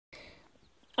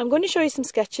I'm going to show you some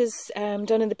sketches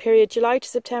done in the period July to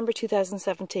September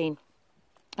 2017.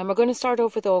 And we're going to start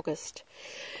off with August.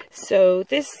 So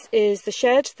this is the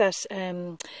shed that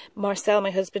Marcel,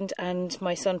 my husband, and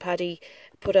my son Paddy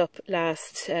put up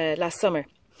last summer.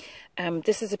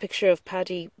 This is a picture of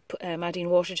Paddy adding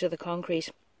water to the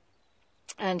concrete.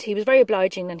 And he was very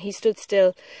obliging, and he stood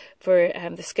still for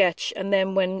the sketch. And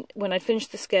then when I'd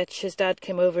finished the sketch, his dad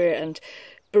came over and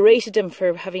berated him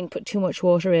for having put too much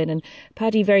water in. And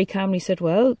Paddy very calmly said,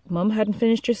 "Well, Mum hadn't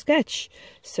finished her sketch."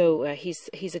 So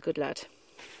he's a good lad.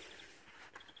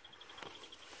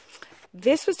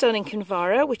 This was done in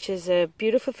Kinvara, which is a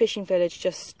beautiful fishing village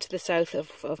just to the south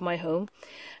of my home.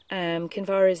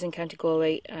 Kinvara is in County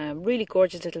Galway, really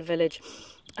gorgeous little village.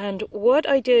 And what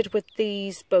I did with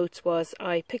these boats was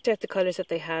I picked out the colours that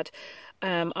they had.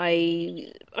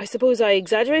 I suppose I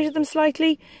exaggerated them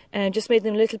slightly and just made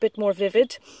them a little bit more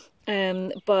vivid.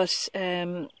 But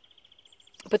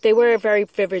they were very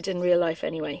vivid in real life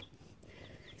anyway.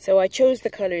 So I chose the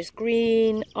colours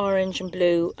green, orange and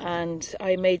blue, and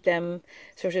I made them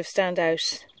sort of stand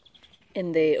out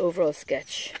in the overall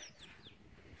sketch.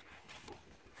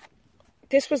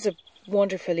 This was a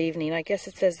wonderful evening. I guess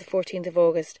it says the 14th of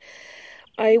August.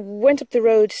 I went up the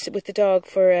road with the dog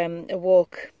for a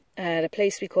walk at a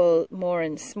place we call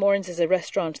Moran's. Moran's is a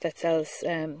restaurant that sells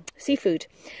seafood,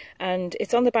 and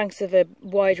it's on the banks of a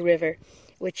wide river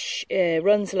which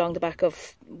runs along the back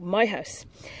of my house.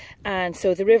 And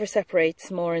so the river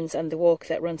separates Moran's and the walk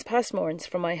that runs past Moran's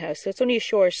from my house. So it's only a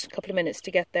short couple of minutes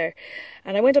to get there.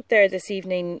 And I went up there this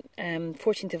evening,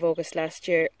 14th of August last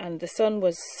year, and the sun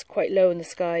was quite low in the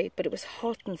sky, but it was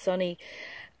hot and sunny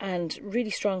and really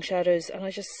strong shadows. And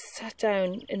I just sat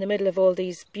down in the middle of all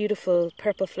these beautiful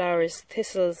purple flowers,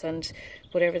 thistles and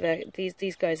whatever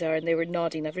these guys are, and they were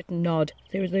nodding. I've written nod.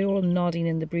 They were all nodding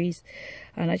in the breeze,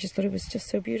 and I just thought it was just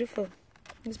so beautiful.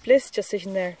 It was bliss just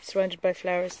sitting there surrounded by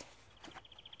flowers.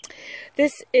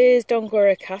 This is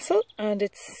Dongora Castle, and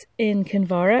it's in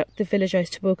Kinvara, the village I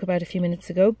spoke about a few minutes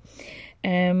ago.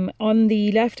 On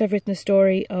the left I've written a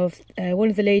story of one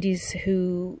of the ladies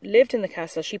who lived in the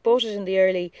castle. She bought it in the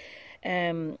early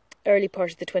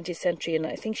part of the 20th century, and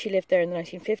I think she lived there in the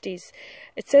 1950s.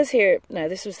 It says here, now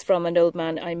this was from an old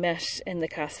man I met in the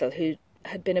castle who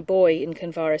had been a boy in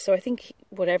Kinvara, so I think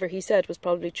whatever he said was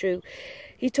probably true.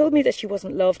 He told me that she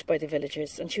wasn't loved by the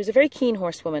villagers, and she was a very keen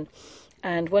horsewoman.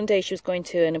 And one day she was going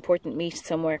to an important meet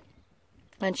somewhere,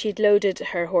 and she'd loaded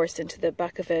her horse into the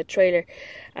back of a trailer,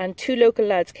 and two local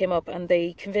lads came up and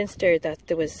they convinced her that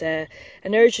there was an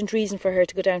urgent reason for her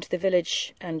to go down to the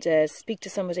village and speak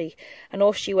to somebody. And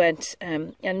off she went,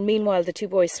 and meanwhile the two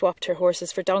boys swapped her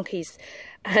horses for donkeys.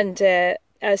 And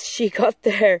as she got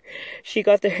there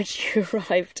and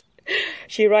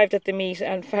she arrived at the meet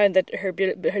and found that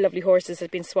her lovely horses had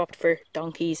been swapped for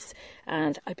donkeys,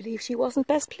 and I believe she wasn't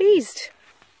best pleased.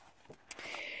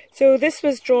 So this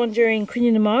was drawn during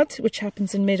Crinne na Mod, which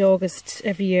happens in mid-August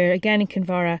every year, again in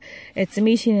Kinvara. It's a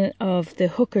meeting of the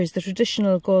hookers, the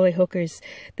traditional Galway hookers.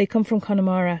 They come from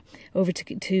Connemara over to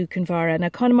Kinvara. Now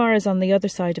Connemara is on the other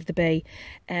side of the bay.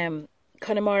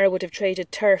 Connemara would have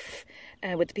traded turf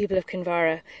with the people of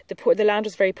Kinvara. The land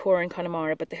was very poor in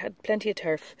Connemara, but they had plenty of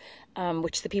turf,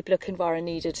 which the people of Kinvara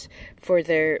needed for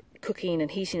their cooking and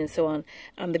heating and so on.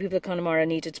 And the people of Connemara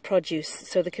needed produce,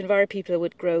 so the Kinvara people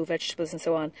would grow vegetables and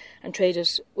so on and trade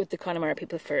it with the Connemara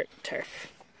people for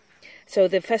turf. So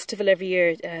the festival every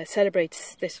year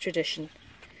celebrates this tradition.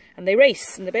 And they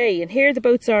race in the bay, and here the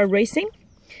boats are racing.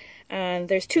 And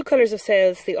there's two colours of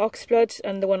sails, the oxblood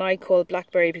and the one I call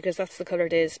blackberry, because that's the colour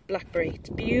it is, blackberry. It's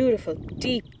beautiful,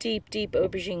 deep, deep, deep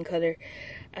aubergine colour.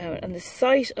 And the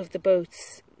sight of the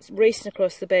boats racing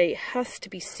across the bay has to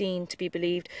be seen to be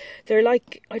believed. They're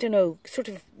like, I don't know, sort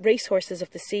of racehorses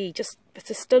of the sea. Just, it's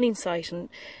a stunning sight, and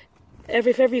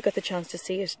if ever you got the chance to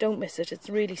see it, don't miss it. It's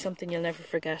really something you'll never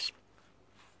forget.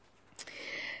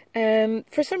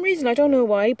 For some reason, I don't know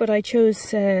why, but I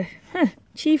chose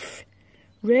Chief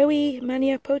Rewi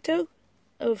Maniapoto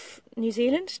of New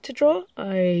Zealand to draw.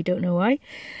 I don't know why.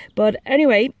 But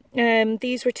anyway,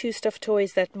 these were two stuffed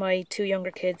toys that my two younger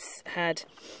kids had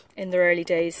in their early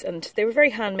days, and they were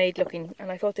very handmade looking,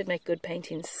 and I thought they'd make good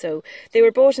paintings. So they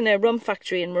were bought in a rum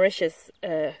factory in Mauritius,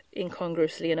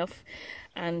 incongruously enough.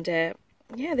 And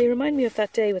yeah, they remind me of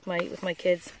that day with my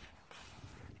kids.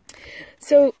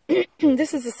 So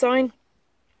this is a sign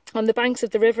on the banks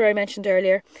of the river I mentioned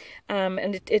earlier,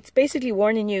 and it's basically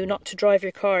warning you not to drive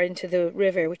your car into the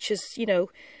river, which is, you know,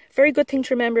 a very good thing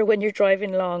to remember when you're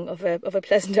driving along of a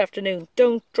pleasant afternoon.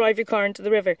 Don't drive your car into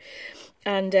the river.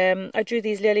 And I drew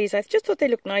these lilies. I just thought they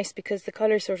looked nice because the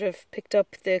colours sort of picked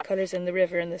up the colours in the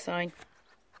river and the sign.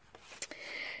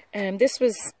 This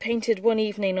was painted one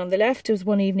evening on the left, it was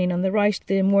one evening on the right,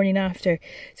 the morning after.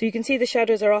 So you can see the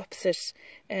shadows are opposite.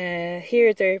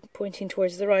 Here they're pointing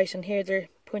towards the right, and here they're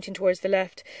pointing towards the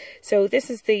left. So this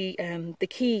is the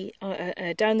quay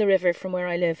down the river from where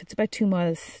I live. It's about 2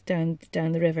 miles down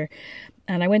the river.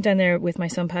 And I went down there with my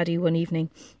son Paddy one evening,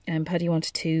 and Paddy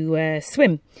wanted to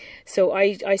swim. So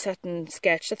I sat and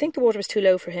sketched. I think the water was too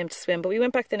low for him to swim, but we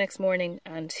went back the next morning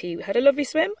and he had a lovely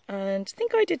swim, and I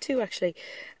think I did too actually.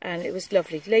 And it was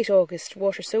lovely. Late August,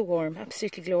 water so warm,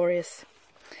 absolutely glorious.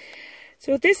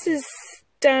 So this is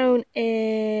down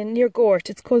in near Gort.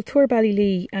 It's called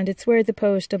Lee, and it's where the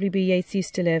poet W.B. Yeats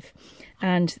used to live.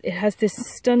 And it has this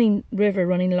stunning river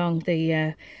running along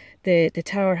the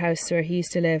tower house where he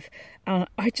used to live. And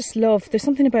I just love, there's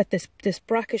something about this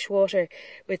brackish water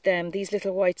with these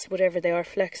little whites, whatever they are,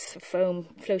 flecks of foam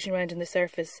floating around in the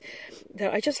surface,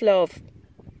 that I just love.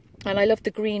 And I love the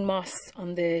green moss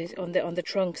on the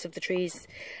trunks of the trees.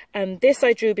 And this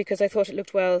I drew because I thought it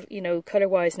looked well, you know,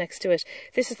 colour-wise next to it.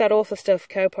 This is that awful stuff,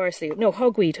 cow parsley, no,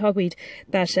 hogweed,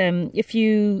 that if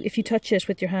you touch it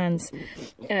with your hands,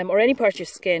 or any part of your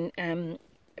skin,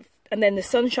 and then the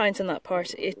sun shines on that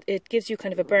part, it gives you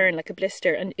kind of a burn, like a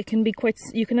blister, and it can be quite,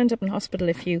 you can end up in hospital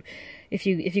if you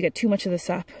get too much of the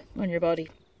sap on your body.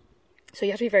 So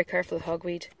you have to be very careful of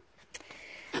hogweed.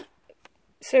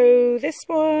 So this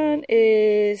one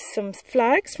is some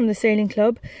flags from the sailing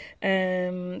club,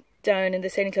 down in the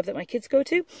sailing club that my kids go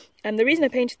to. And the reason I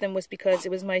painted them was because it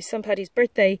was my son Paddy's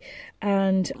birthday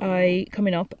and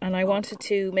coming up, and I wanted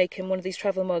to make him one of these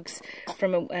travel mugs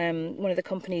from one of the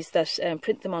companies that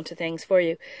print them onto things for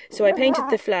you. So I painted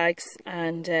the flags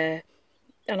and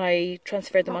I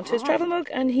transferred them onto his travel mug,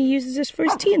 and he uses it for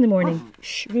his tea in the morning.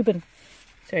 Shh, Reuben.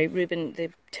 Sorry, Reuben the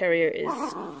terrier is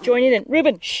joining in.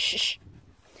 Reuben, shh, shh.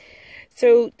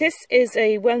 So this is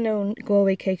a well-known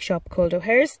Galway cake shop called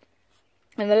O'Hare's.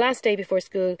 And the last day before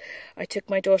school, I took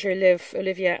my daughter Liv,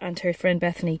 Olivia, and her friend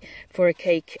Bethany for a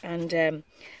cake. And,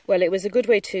 well, it was a good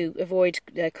way to avoid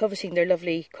coveting their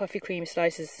lovely coffee cream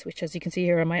slices, which, as you can see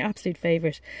here, are my absolute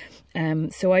favourite.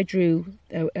 So I drew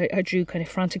kind of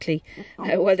frantically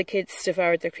while the kids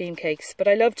devoured their cream cakes. But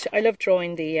I loved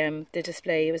drawing the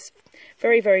display. It was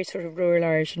very, very sort of rural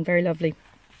Irish and very lovely.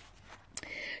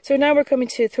 So now we're coming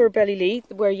to Lee,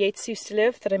 where Yeats used to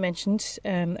live, that I mentioned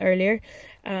earlier.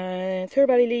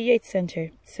 Lee Yeats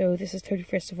Centre. So this is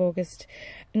 31st of August.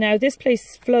 Now this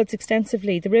place floods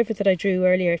extensively. The river that I drew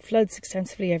earlier floods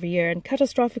extensively every year, and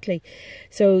catastrophically.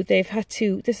 So they've had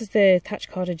to, this is the thatch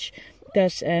cottage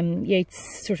that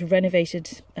Yeats sort of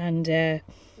renovated and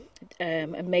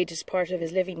made as part of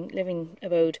his living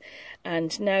abode.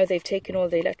 And now they've taken all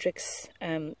the electrics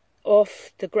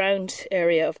off the ground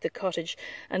area of the cottage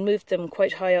and moved them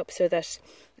quite high up, so that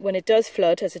when it does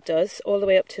flood, as it does, all the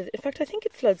way up to, in fact I think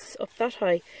it floods up that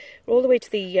high, all the way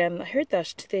to the, I heard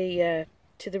that,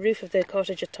 to the roof of the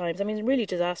cottage at times. I mean, really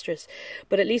disastrous,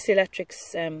 but at least the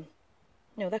electrics, no,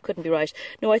 that couldn't be right.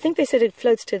 No, I think they said it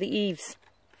floods to the eaves,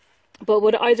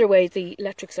 but either way, the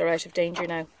electrics are out of danger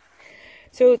now.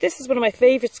 So this is one of my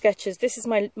favourite sketches. This is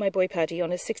my boy Paddy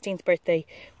on his 16th birthday.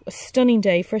 A stunning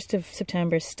day, 1st of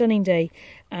September, stunning day.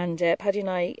 And Paddy and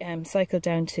I cycled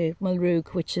down to Mulroog,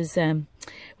 which is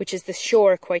the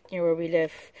shore quite near where we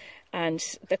live. And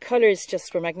the colours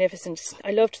just were magnificent.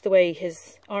 I loved the way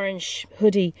his orange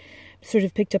hoodie sort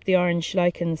of picked up the orange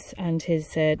lichens, and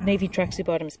his navy tracksuit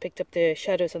bottoms picked up the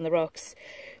shadows on the rocks.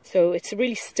 So it's a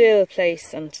really still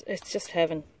place, and it's just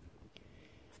heaven.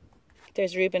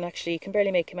 There's Reuben, actually. You can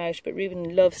barely make him out, but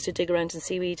Reuben loves to dig around in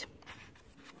seaweed.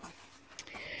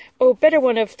 Oh, better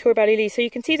one of Lee. So you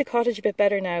can see the cottage a bit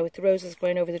better now with the roses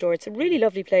growing over the door. It's a really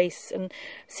lovely place, and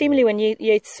seemingly when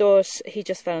Yeats saw it, he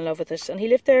just fell in love with it. And he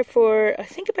lived there for, I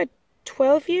think, about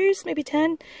 12 years, maybe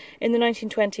 10, in the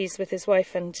 1920s with his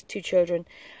wife and 2 children.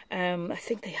 I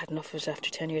think they had enough of it after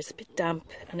 10 years. A bit damp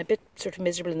and a bit sort of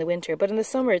miserable in the winter, but in the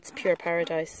summer it's pure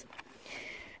paradise.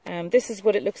 This is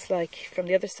what it looks like from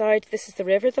the other side. This is the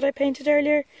river that I painted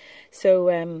earlier. So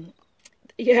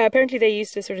yeah, apparently they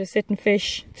used to sort of sit and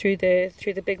fish through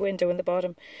the big window in the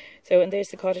bottom. So, and there's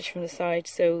the cottage from the side.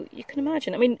 So you can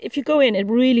imagine, I mean, if you go in, it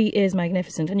really is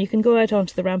magnificent, and you can go out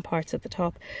onto the ramparts at the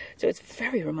top. So it's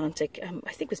very romantic.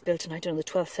 I think it was built in, I don't know, the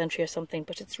 12th century or something,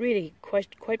 but it's really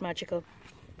quite magical.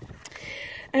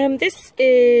 This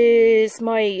is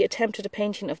my attempt at a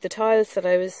painting of the tiles that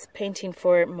I was painting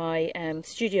for my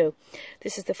studio.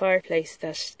 This is the fireplace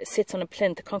that sits on a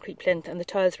plinth, a concrete plinth, and the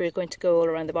tiles were going to go all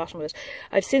around the bottom of it.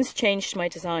 I've since changed my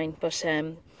design, but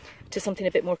to something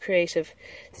a bit more creative.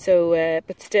 So,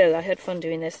 but still, I had fun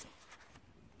doing this.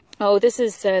 Oh, this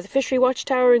is the Fishery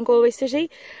Watchtower in Galway City.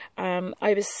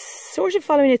 I was sort of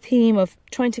following a theme of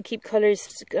trying to keep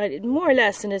colours more or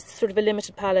less in a sort of a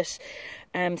limited palette.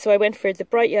 So I went for the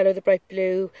bright yellow, the bright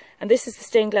blue, and this is the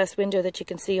stained glass window that you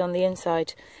can see on the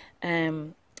inside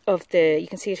of the, you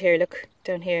can see it here, look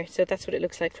down here. So that's what it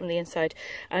looks like from the inside.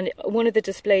 And one of the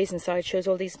displays inside shows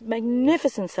all these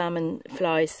magnificent salmon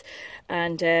flies.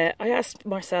 And I asked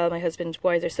Marcel, my husband,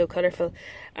 why they're so colourful.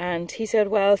 And he said,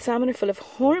 well, salmon are full of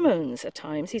hormones at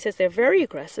times. He says they're very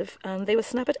aggressive and they will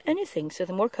snap at anything. So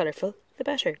the more colourful, the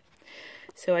better.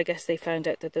 So I guess they found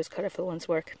out that those colourful ones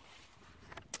work.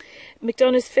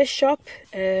 McDonough's Fish Shop.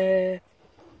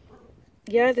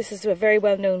 Yeah, this is a very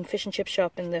well-known fish and chip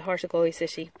shop in the heart of Galway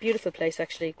City. Beautiful place,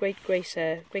 actually. Great fish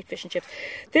and chips.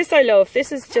 This I love.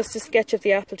 This is just a sketch of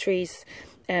the apple trees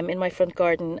in my front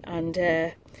garden. And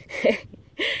it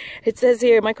says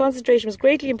here, my concentration was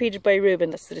greatly impeded by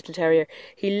Reuben, that's the little terrier.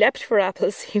 He leapt for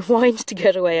apples. He whined to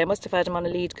get away. I must have had him on a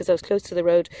lead because I was close to the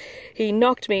road. He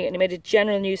knocked me and he made a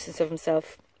general nuisance of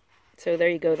himself. So there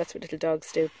you go, that's what little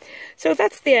dogs do. So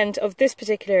that's the end of this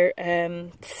particular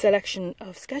selection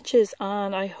of sketches,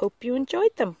 and I hope you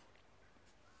enjoyed them.